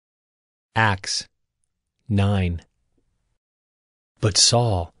Acts 9. But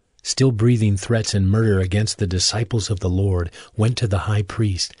Saul, still breathing threats and murder against the disciples of the Lord, went to the high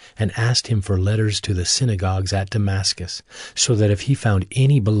priest and asked him for letters to the synagogues at Damascus, so that if he found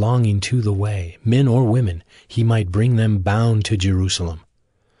any belonging to the way, men or women, he might bring them bound to Jerusalem.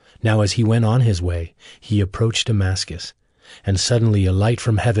 Now as he went on his way, he approached Damascus, and suddenly a light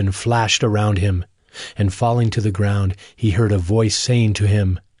from heaven flashed around him, and falling to the ground, he heard a voice saying to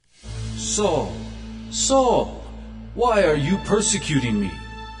him, Saul, Saul, why are you persecuting me?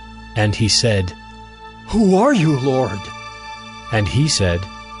 And he said, Who are you, Lord? And he said,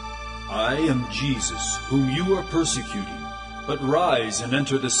 I am Jesus, whom you are persecuting. But rise and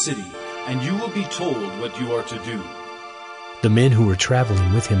enter the city, and you will be told what you are to do. The men who were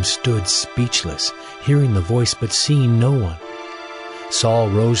traveling with him stood speechless, hearing the voice but seeing no one. Saul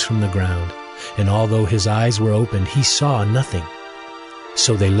rose from the ground, and although his eyes were opened, he saw nothing.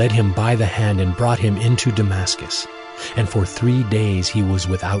 So they led him by the hand and brought him into Damascus. And for 3 days he was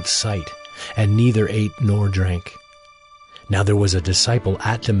without sight, and neither ate nor drank. Now there was a disciple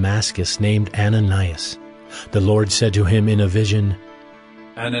at Damascus named Ananias. The Lord said to him in a vision,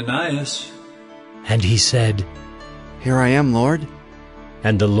 Ananias. And he said, Here I am, Lord.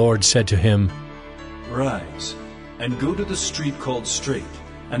 And the Lord said to him, Rise, and go to the street called Straight,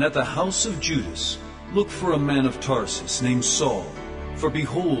 and at the house of Judas look for a man of Tarsus named Saul. For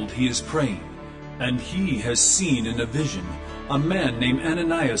behold, he is praying, and he has seen in a vision a man named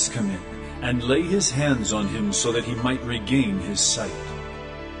Ananias come in, and lay his hands on him so that he might regain his sight.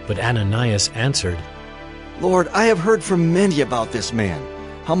 But Ananias answered, Lord, I have heard from many about this man,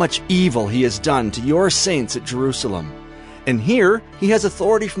 how much evil he has done to your saints at Jerusalem. And here he has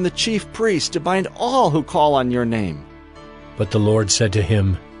authority from the chief priest to bind all who call on your name. But the Lord said to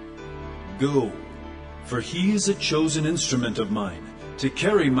him, Go, for he is a chosen instrument of mine, to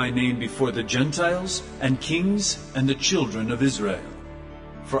carry my name before the Gentiles and kings and the children of Israel.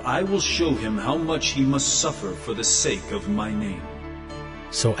 For I will show him how much he must suffer for the sake of my name.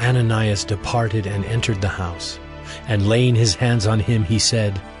 So Ananias departed and entered the house. And laying his hands on him, he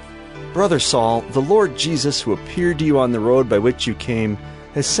said, Brother Saul, the Lord Jesus, who appeared to you on the road by which you came,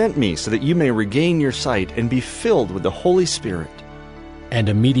 has sent me so that you may regain your sight and be filled with the Holy Spirit. And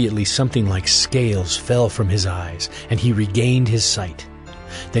immediately something like scales fell from his eyes, and he regained his sight.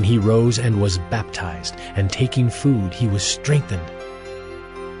 Then he rose and was baptized, and taking food he was strengthened.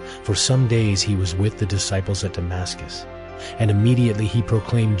 For some days he was with the disciples at Damascus, and immediately he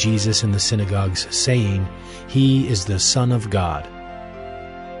proclaimed Jesus in the synagogues, saying, He is the Son of God.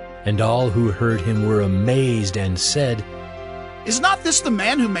 And all who heard him were amazed and said, Is not this the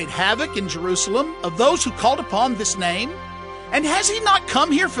man who made havoc in Jerusalem of those who called upon this name? And has he not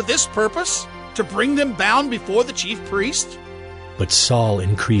come here for this purpose, to bring them bound before the chief priest? But Saul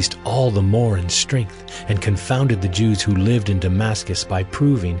increased all the more in strength, and confounded the Jews who lived in Damascus by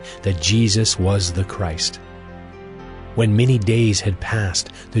proving that Jesus was the Christ. When many days had passed,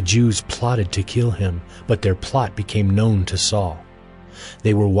 the Jews plotted to kill him, but their plot became known to Saul.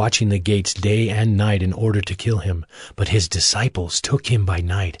 They were watching the gates day and night in order to kill him, but his disciples took him by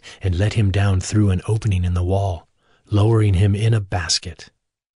night and let him down through an opening in the wall, lowering him in a basket.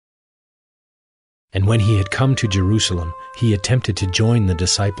 And when he had come to Jerusalem, he attempted to join the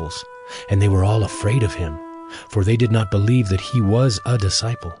disciples, and they were all afraid of him, for they did not believe that he was a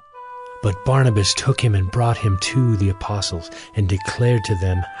disciple. But Barnabas took him and brought him to the apostles, and declared to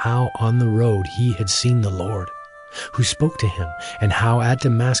them how on the road he had seen the Lord, who spoke to him, and how at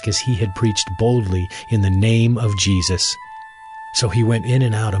Damascus he had preached boldly in the name of Jesus. So he went in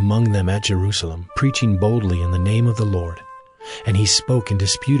and out among them at Jerusalem, preaching boldly in the name of the Lord. And he spoke and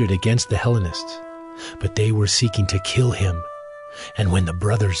disputed against the Hellenists, but they were seeking to kill him. And when the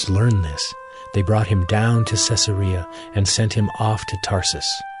brothers learned this, they brought him down to Caesarea and sent him off to Tarsus.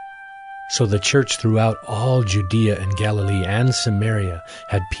 So the church throughout all Judea and Galilee and Samaria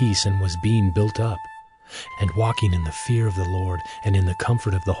had peace and was being built up. And walking in the fear of the Lord and in the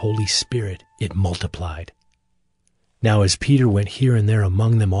comfort of the Holy Spirit, it multiplied. Now as Peter went here and there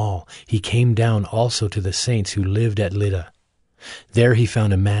among them all, he came down also to the saints who lived at Lydda. There he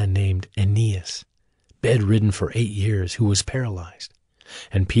found a man named Aeneas, bedridden for 8 years, who was paralyzed.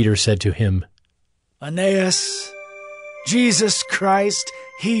 And Peter said to him, Aeneas, Jesus Christ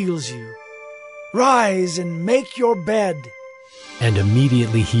heals you. Rise and make your bed. And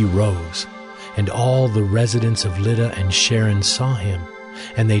immediately he rose, and all the residents of Lydda and Sharon saw him,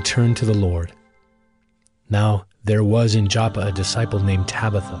 and they turned to the Lord. Now there was in Joppa a disciple named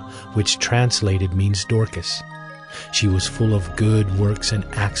Tabitha, which translated means Dorcas. She was full of good works and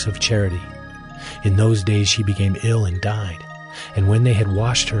acts of charity. In those days she became ill and died. And when they had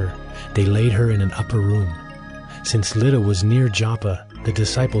washed her, they laid her in an upper room. Since Lydda was near Joppa, the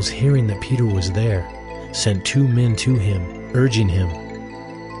disciples, hearing that Peter was there, sent 2 men to him, urging him,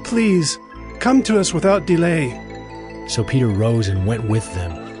 "Please, come to us without delay." So Peter rose and went with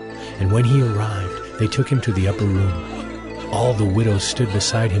them. And when he arrived, they took him to the upper room. All the widows stood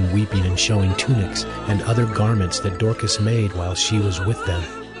beside him weeping and showing tunics and other garments that Dorcas made while she was with them.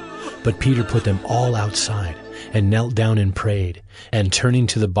 But Peter put them all outside and knelt down and prayed. And turning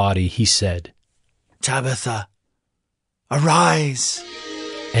to the body, he said, "Tabitha, arise."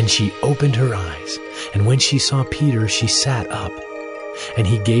 And she opened her eyes, and when she saw Peter, she sat up. And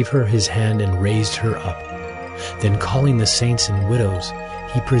he gave her his hand and raised her up. Then calling the saints and widows,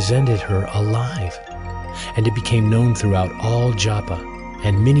 he presented her alive. And it became known throughout all Joppa,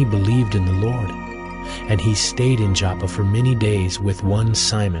 and many believed in the Lord. And he stayed in Joppa for many days with one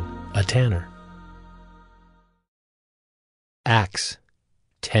Simon, a tanner. Acts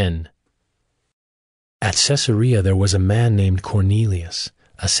 10. At Caesarea there was a man named Cornelius,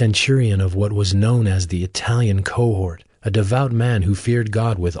 a centurion of what was known as the Italian cohort, a devout man who feared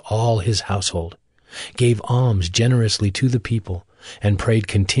God with all his household, gave alms generously to the people, and prayed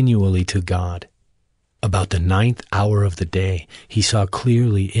continually to God. About the 9th hour of the day, he saw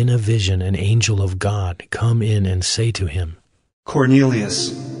clearly in a vision an angel of God come in and say to him,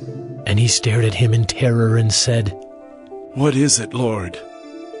 "Cornelius." And he stared at him in terror and said, "What is it, Lord?"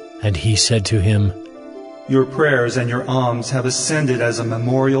 And he said to him, Your prayers and your alms have ascended as a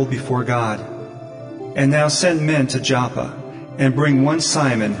memorial before God. And now send men to Joppa, and bring one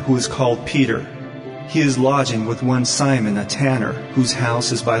Simon who is called Peter. He is lodging with one Simon, a tanner, whose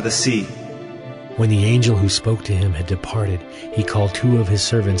house is by the sea." When the angel who spoke to him had departed, he called 2 of his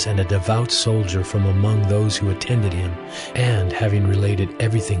servants and a devout soldier from among those who attended him, and, having related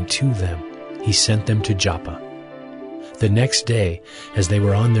everything to them, he sent them to Joppa. The next day, as they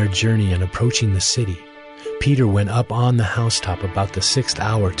were on their journey and approaching the city, Peter went up on the housetop about the 6th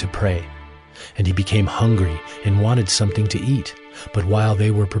hour to pray. And he became hungry and wanted something to eat. But while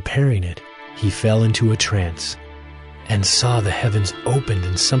they were preparing it, he fell into a trance, and saw the heavens opened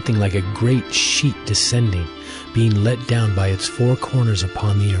and something like a great sheet descending, being let down by its 4 corners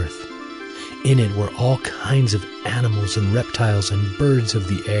upon the earth. In it were all kinds of animals and reptiles and birds of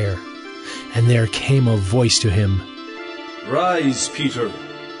the air. And there came a voice to him, "Rise, Peter,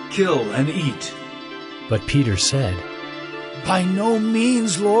 kill and eat." But Peter said, "By no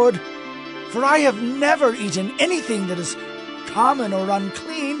means, Lord, for I have never eaten anything that is common or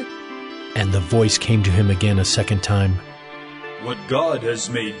unclean." And the voice came to him again a second time, What God has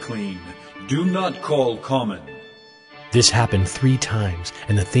made clean, do not call common. This happened 3 times,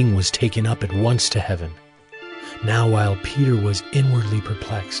 and the thing was taken up at once to heaven. Now while Peter was inwardly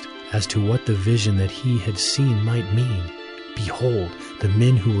perplexed as to what the vision that he had seen might mean, behold, the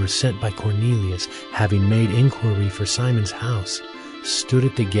men who were sent by Cornelius, having made inquiry for Simon's house, stood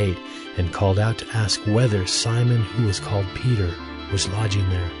at the gate and called out to ask whether Simon, who was called Peter, was lodging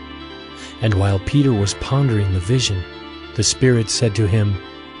there. And while Peter was pondering the vision, the Spirit said to him,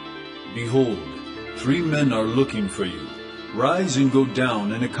 Behold, 3 men are looking for you. Rise and go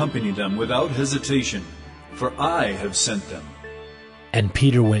down and accompany them without hesitation, for I have sent them. And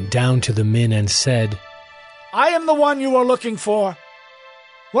Peter went down to the men and said, "I am the one you are looking for.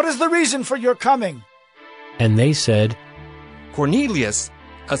 What is the reason for your coming?" And they said, Cornelius,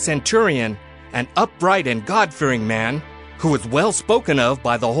 a centurion, an upright and God-fearing man, who was well spoken of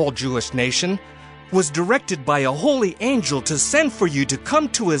by the whole Jewish nation, was directed by a holy angel to send for you to come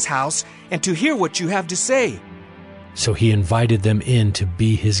to his house and to hear what you have to say. So he invited them in to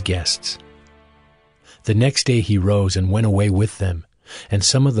be his guests. The next day he rose and went away with them, and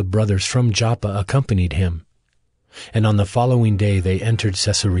some of the brothers from Joppa accompanied him. And on the following day they entered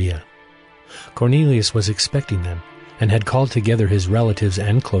Caesarea. Cornelius was expecting them, and had called together his relatives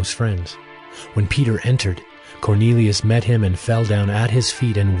and close friends. When Peter entered, Cornelius met him and fell down at his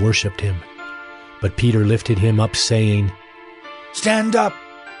feet and worshipped him. But Peter lifted him up, saying, "Stand up.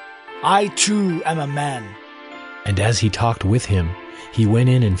 I too am a man." And as he talked with him, he went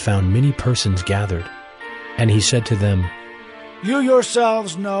in and found many persons gathered. And he said to them, "You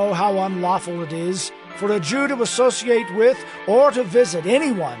yourselves know how unlawful it is for a Jew to associate with or to visit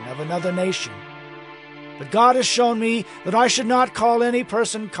anyone of another nation. But God has shown me that I should not call any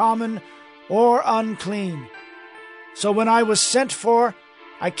person common or unclean. So when I was sent for,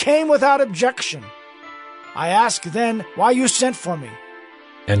 I came without objection. I ask then why you sent for me."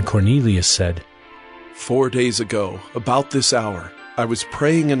 And Cornelius said, 4 days ago, about this hour, I was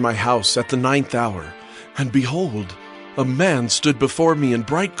praying in my house at the 9th hour, and behold, a man stood before me in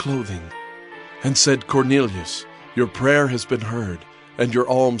bright clothing, and said, Cornelius, Your prayer has been heard, and your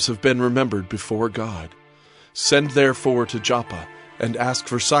alms have been remembered before God. Send therefore to Joppa, and ask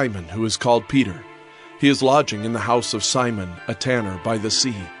for Simon, who is called Peter. He is lodging in the house of Simon, a tanner by the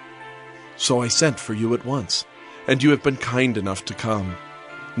sea. So I sent for you at once, and you have been kind enough to come.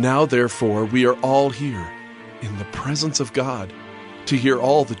 Now therefore we are all here, in the presence of God, to hear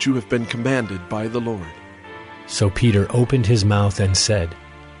all that you have been commanded by the Lord. So Peter opened his mouth and said,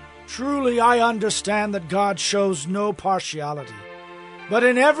 Truly I understand that God shows no partiality. But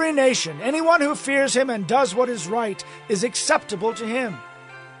in every nation, anyone who fears him and does what is right is acceptable to him.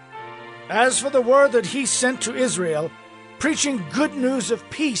 As for the word that he sent to Israel, preaching good news of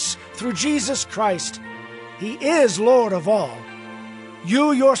peace through Jesus Christ, he is Lord of all.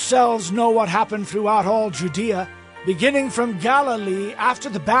 You yourselves know what happened throughout all Judea, beginning from Galilee after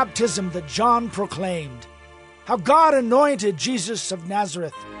the baptism that John proclaimed, how God anointed Jesus of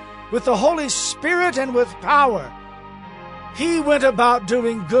Nazareth with the Holy Spirit and with power. He went about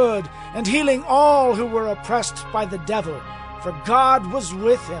doing good and healing all who were oppressed by the devil, for God was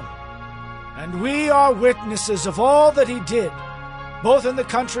with him. And we are witnesses of all that he did, both in the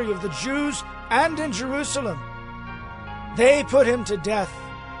country of the Jews and in Jerusalem. They put him to death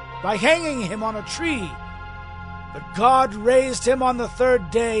by hanging him on a tree. But God raised him on the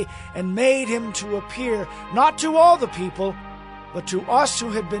third day and made him to appear, not to all the people, but to us who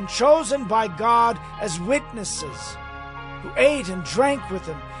had been chosen by God as witnesses, who ate and drank with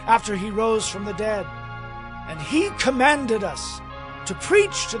him after he rose from the dead. And he commanded us to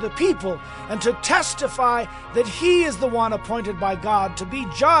preach to the people and to testify that he is the one appointed by God to be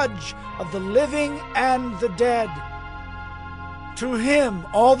judge of the living and the dead. To him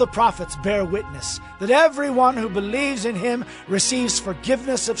all the prophets bear witness that everyone who believes in him receives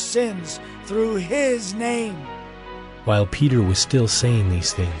forgiveness of sins through his name. While Peter was still saying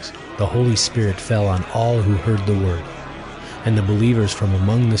these things, the Holy Spirit fell on all who heard the word. And the believers from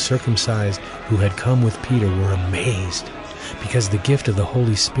among the circumcised who had come with Peter were amazed, because the gift of the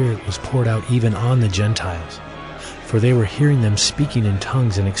Holy Spirit was poured out even on the Gentiles. For they were hearing them speaking in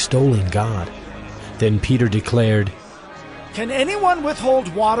tongues and extolling God. Then Peter declared, Can anyone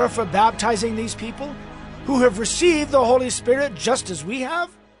withhold water for baptizing these people, who have received the Holy Spirit just as we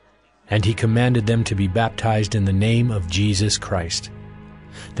have? And he commanded them to be baptized in the name of Jesus Christ.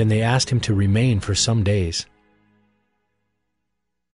 Then they asked him to remain for some days.